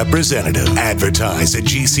GCN representative.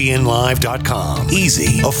 Advertise@gcnlive.com.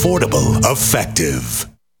 Easy, affordable, effective.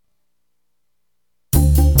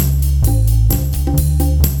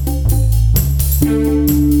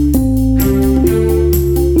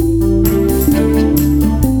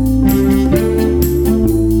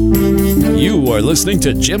 You are listening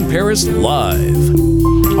to Jim Paris Live.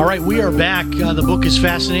 All right, we are back. The book is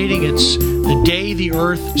fascinating. It's The Day the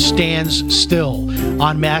Earth Stands Still,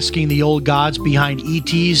 Unmasking the Old Gods Behind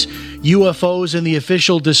ETs, UFOs, and the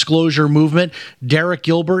Official Disclosure Movement. Derek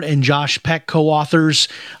Gilbert and Josh Peck, co-authors,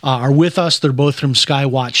 are with us. They're both from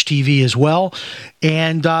Skywatch TV as well.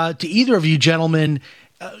 And to either of you gentlemen,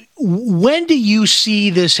 when do you see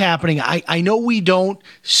this happening? I know we don't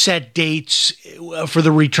set dates for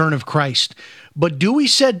the return of Christ, but do we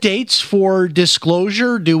set dates for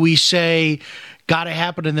disclosure? Do we say, got to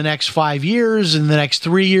happen in the next 5 years, in the next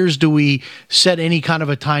 3 years? Do we set any kind of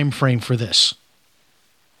a time frame for this?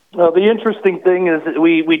 Well, the interesting thing is that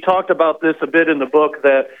we talked about this a bit in the book,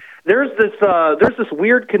 that there's this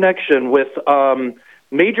weird connection with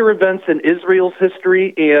major events in Israel's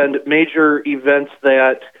history and major events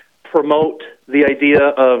that promote the idea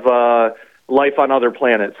of life on other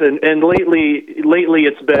planets. And lately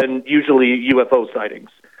it's been usually UFO sightings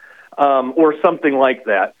or something like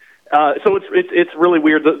that. So it's really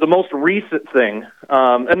weird. The most recent thing,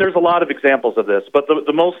 and there's a lot of examples of this, but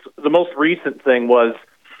the most recent thing was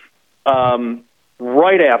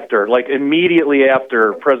right after, like immediately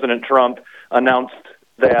after President Trump announced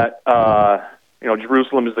that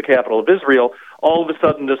Jerusalem is the capital of Israel. All of a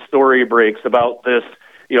sudden, this story breaks about this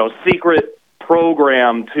secret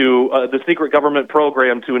program the secret government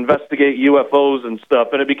program to investigate UFOs and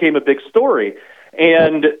stuff, and it became a big story.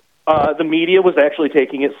 And the media was actually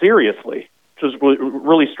taking it seriously, which was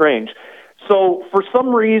really strange. So for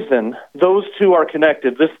some reason, those two are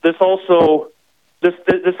connected. This also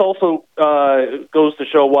goes to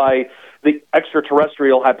show why the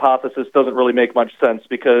extraterrestrial hypothesis doesn't really make much sense,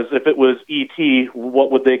 because if it was ET,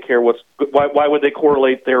 what would they care? Why would they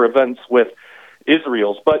correlate their events with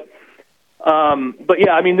Israel's? But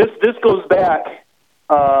yeah, I mean, this goes back.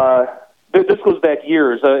 This goes back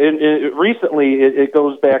years. Recently, it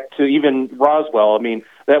goes back to even Roswell. I mean,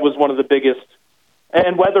 that was one of the biggest.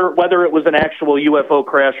 And whether it was an actual UFO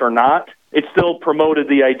crash or not, it still promoted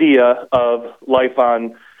the idea of life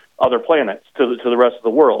on other planets to the rest of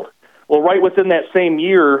the world. Well, right within that same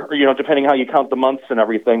year, depending how you count the months and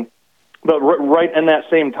everything, but right in that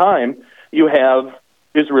same time, you have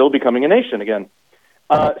Israel becoming a nation again.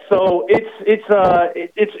 So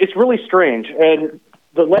it's really strange. And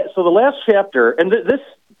the last chapter, and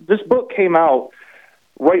this book came out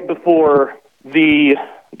right before the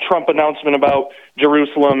Trump announcement about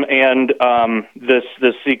Jerusalem and this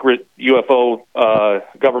secret UFO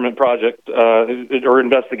government project or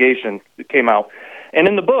investigation that came out. And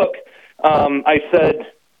in the book, I said,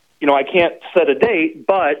 I can't set a date,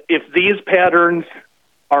 but if these patterns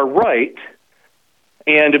are right,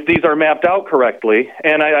 and if these are mapped out correctly,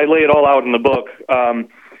 and I lay it all out in the book,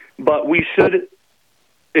 but we should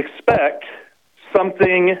expect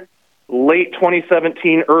something late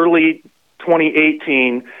 2017, early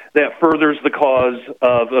 2018 that furthers the cause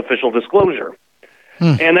of official disclosure.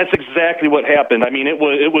 And that's exactly what happened. I mean, it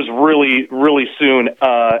was really, really soon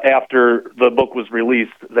after the book was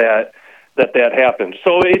released that happened.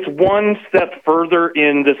 So it's one step further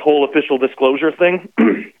in this whole official disclosure thing.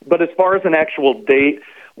 But as far as an actual date,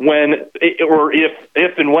 when or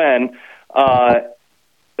if and when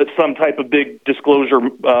some type of big disclosure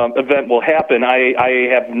event will happen,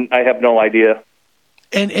 I have no idea.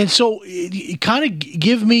 And so, kind of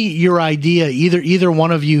give me your idea, either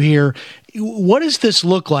one of you here. What does this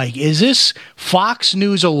look like? Is this Fox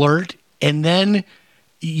News alert, and then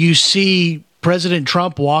you see President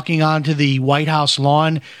Trump walking onto the White House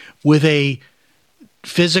lawn with a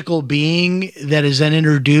physical being that is then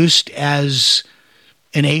introduced as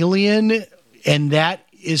an alien, and that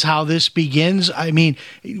is how this begins? I mean,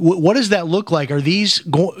 what does that look like? Are these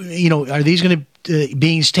going to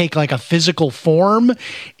beings take like a physical form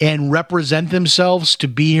and represent themselves to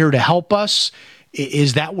be here to help us?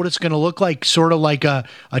 Is that what it's going to look like? Sort of like a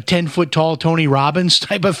 10-foot tall Tony Robbins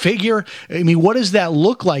type of figure? I mean, what does that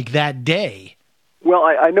look like that day? Well,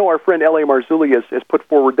 I know our friend L.A. Marzulli has put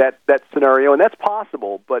forward that scenario, and that's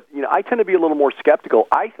possible, but I tend to be a little more skeptical.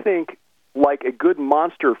 I think like a good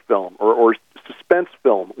monster film or suspense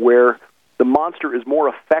film where the monster is more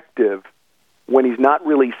effective when he's not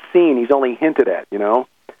really seen, he's only hinted at,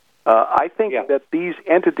 I think that these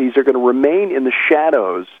entities are going to remain in the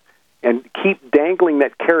shadows and keep dangling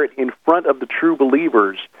that carrot in front of the true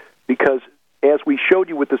believers because, as we showed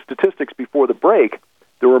you with the statistics before the break,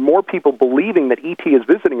 there are more people believing that ET is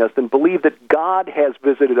visiting us than believe that God has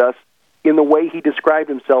visited us in the way he described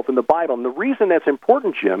himself in the Bible. And the reason that's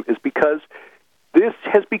important, Jim, is because this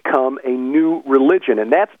has become a new religion,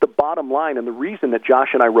 and that's the bottom line and the reason that Josh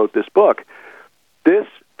and I wrote this book. This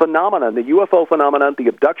phenomenon, the UFO phenomenon, the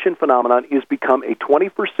abduction phenomenon, is become a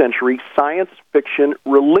 21st century science fiction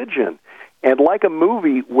religion. And like a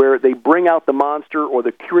movie where they bring out the monster or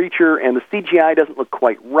the creature and the CGI doesn't look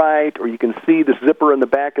quite right, or you can see the zipper in the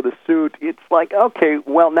back of the suit, it's like, okay,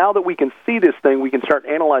 well, now that we can see this thing, we can start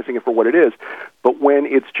analyzing it for what it is. But when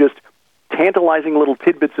it's just tantalizing little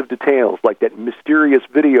tidbits of details, like that mysterious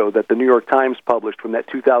video that the New York Times published from that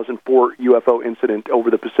 2004 UFO incident over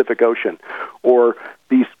the Pacific Ocean, or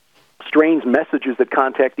these strange messages that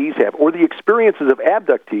contactees have, or the experiences of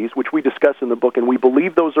abductees, which we discuss in the book, and we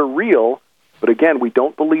believe those are real, but again, we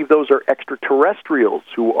don't believe those are extraterrestrials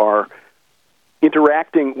who are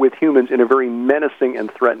interacting with humans in a very menacing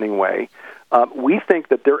and threatening way. We think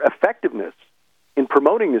that their effectiveness in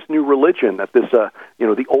promoting this new religion, that this,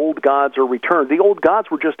 the old gods are returned. The old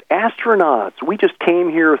gods were just astronauts. We just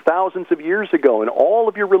came here thousands of years ago, and all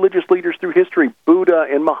of your religious leaders through history, Buddha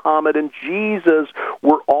and Muhammad and Jesus,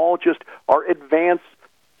 were all just our advanced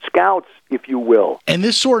scouts, if you will. And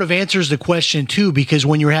this sort of answers the question, too, because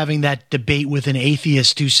when you're having that debate with an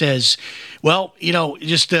atheist who says, well,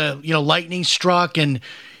 just, lightning struck and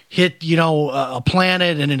hit, a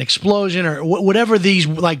planet and an explosion or whatever these,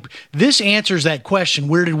 like, this answers that question,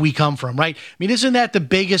 where did we come from, right? I mean, isn't that the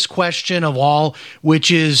biggest question of all, which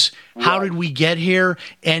is, how did we get here?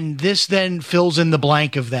 And this then fills in the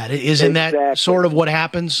blank of that. Isn't that sort of what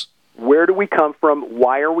happens? Where do we come from?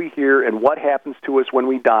 Why are we here? And what happens to us when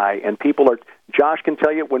we die? And Josh can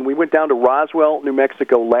tell you, when we went down to Roswell, New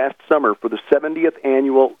Mexico last summer for the 70th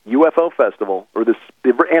annual UFO festival, or the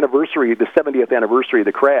 70th anniversary of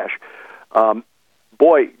the crash,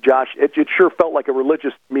 boy, Josh, it sure felt like a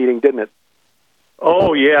religious meeting, didn't it?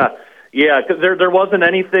 Oh, yeah. Yeah, because there wasn't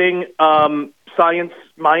anything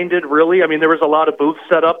science-minded, really. I mean, there was a lot of booths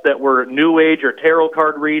set up that were New Age or tarot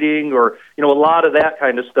card reading or, a lot of that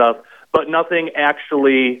kind of stuff, but nothing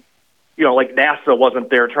actually, like NASA wasn't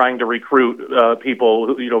there trying to recruit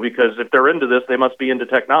people, because if they're into this, they must be into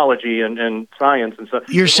technology and science and stuff.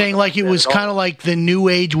 You're saying like it was kind of like the New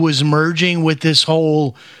Age was merging with this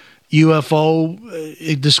whole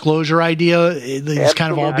UFO disclosure idea? It's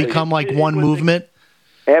kind of all become like one movement?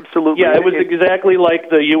 Absolutely. Yeah, it was exactly like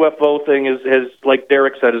the UFO thing has, like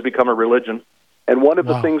Derek said, has become a religion. And one of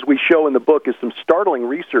the things we show in the book is some startling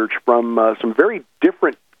research from some very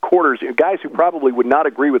different quarters, guys who probably would not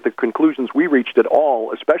agree with the conclusions we reached at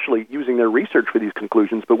all, especially using their research for these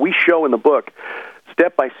conclusions. But we show in the book,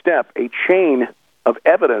 step by step, a chain of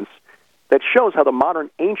evidence that shows how the modern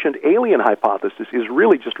ancient alien hypothesis is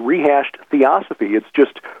really just rehashed theosophy. It's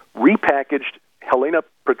just repackaged Helena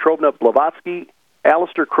Petrovna Blavatsky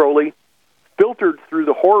Aleister Crowley, filtered through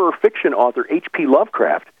the horror fiction author H.P.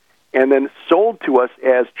 Lovecraft, and then sold to us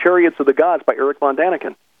as Chariots of the Gods by Eric von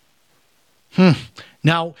Daniken.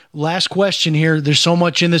 Now, last question here. There's so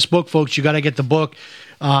much in this book, folks. You got to get the book.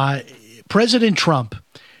 President Trump,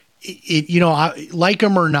 I like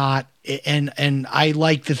him or not, and I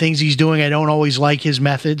like the things he's doing. I don't always like his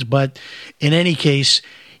methods, but in any case,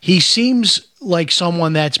 he seems like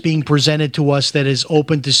someone that's being presented to us that is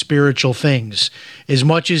open to spiritual things. As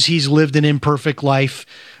much as he's lived an imperfect life,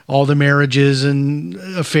 all the marriages and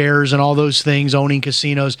affairs and all those things, owning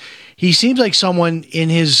casinos, he seems like someone in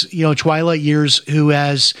his twilight years who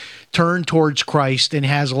has turned towards Christ and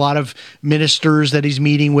has a lot of ministers that he's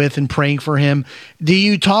meeting with and praying for him. Do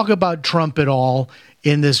you talk about Trump at all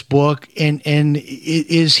in this book? And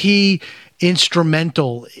is he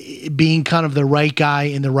instrumental, being kind of the right guy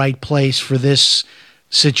in the right place for this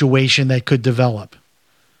situation that could develop?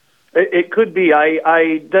 It could be.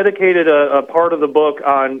 I dedicated a part of the book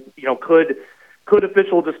on, could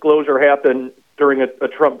official disclosure happen during a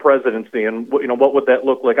Trump presidency, and what would that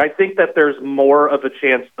look like? I think that there's more of a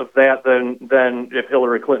chance of that than if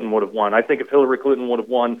Hillary Clinton would have won. I think if Hillary Clinton would have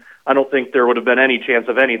won, I don't think there would have been any chance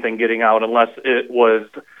of anything getting out unless it was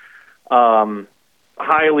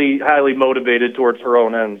highly motivated towards her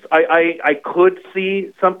own ends. I could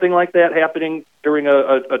see something like that happening during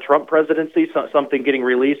a Trump presidency, something getting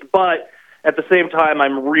released, but at the same time,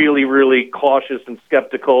 I'm really, really cautious and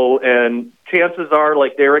skeptical, and chances are,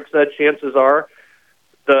 like Derek said, chances are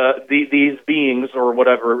these beings or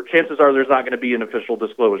whatever, chances are there's not going to be an official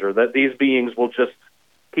disclosure, that these beings will just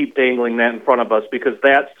keep dangling that in front of us because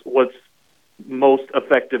that's what's most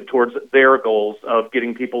effective towards their goals of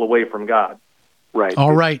getting people away from God. Right.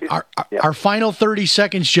 All right. Our final 30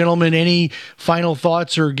 seconds, gentlemen. Any final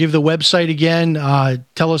thoughts, or give the website again?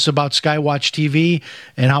 Tell us about Skywatch TV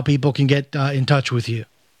and how people can get in touch with you.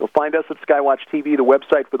 You'll find us at Skywatch TV. The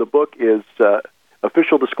website for the book is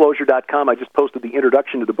officialdisclosure.com. I just posted the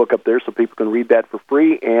introduction to the book up there so people can read that for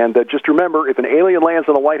free. And just remember, if an alien lands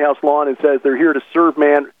on the White House lawn and says they're here to serve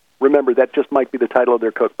man, remember that just might be the title of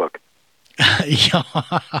their cookbook.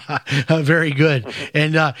 Very good.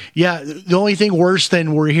 And the only thing worse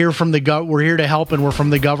than we're here to help and we're from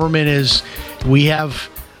the government is we have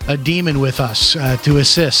a demon with us to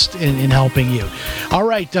assist in helping you. All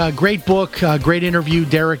right, great book, great interview,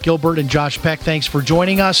 Derek Gilbert and Josh Peck. Thanks for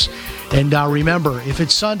joining us. And remember, if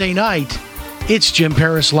it's Sunday night, it's Jim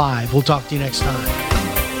Paris Live. We'll talk to you next time.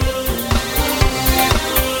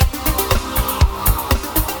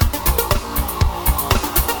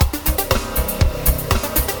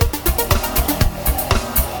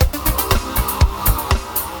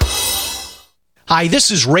 Hi, this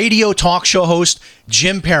is radio talk show host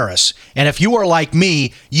Jim Paris, and if you are like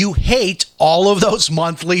me, you hate all of those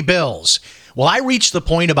monthly bills. Well, I reached the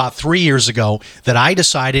point about 3 years ago that I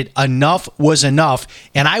decided enough was enough,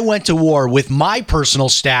 and I went to war with my personal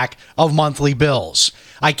stack of monthly bills.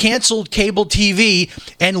 I canceled cable TV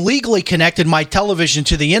and legally connected my television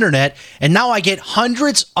to the internet, and now I get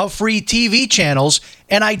hundreds of free TV channels,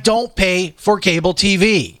 and I don't pay for cable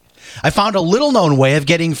TV. I found a little-known way of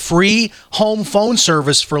getting free home phone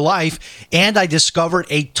service for life, and I discovered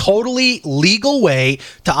a totally legal way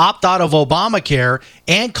to opt out of Obamacare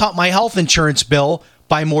and cut my health insurance bill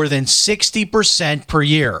by more than 60% per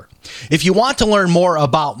year. If you want to learn more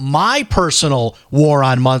about my personal war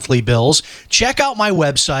on monthly bills, check out my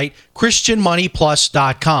website,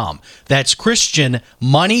 ChristianMoneyPlus.com. That's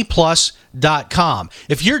ChristianMoneyPlus.com.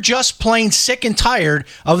 If you're just plain sick and tired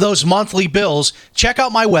of those monthly bills, check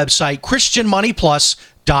out my website,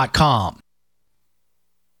 ChristianMoneyPlus.com.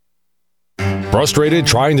 Frustrated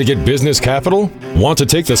trying to get business capital? Want to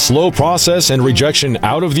take the slow process and rejection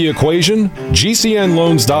out of the equation?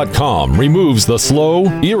 GCNLoans.com removes the slow,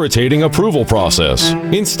 irritating approval process.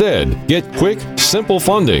 Instead, get quick, simple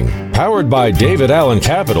funding. Powered by David Allen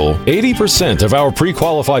Capital, 80% of our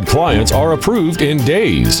pre-qualified clients are approved in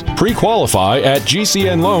days. Pre-qualify at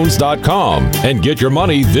GCNLoans.com and get your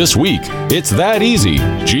money this week. It's that easy.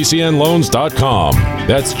 GCNLoans.com.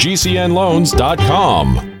 That's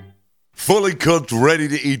GCNLoans.com. Fully cooked,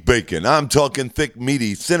 ready-to-eat bacon. I'm talking thick,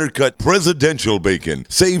 meaty, center-cut presidential bacon.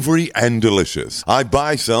 Savory and delicious. I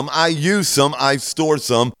buy some, I use some, I store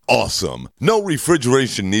some. Awesome. No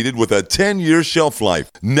refrigeration needed with a 10-year shelf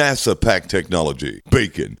life. NASA-packed technology.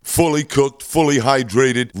 Bacon. Fully cooked, fully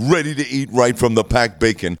hydrated, ready to eat right from the packed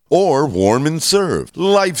bacon or warm and served.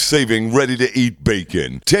 Life-saving, ready-to-eat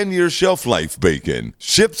bacon. 10-year shelf life bacon.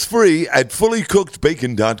 Ships free at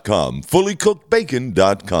fullycookedbacon.com.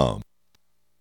 Fullycookedbacon.com.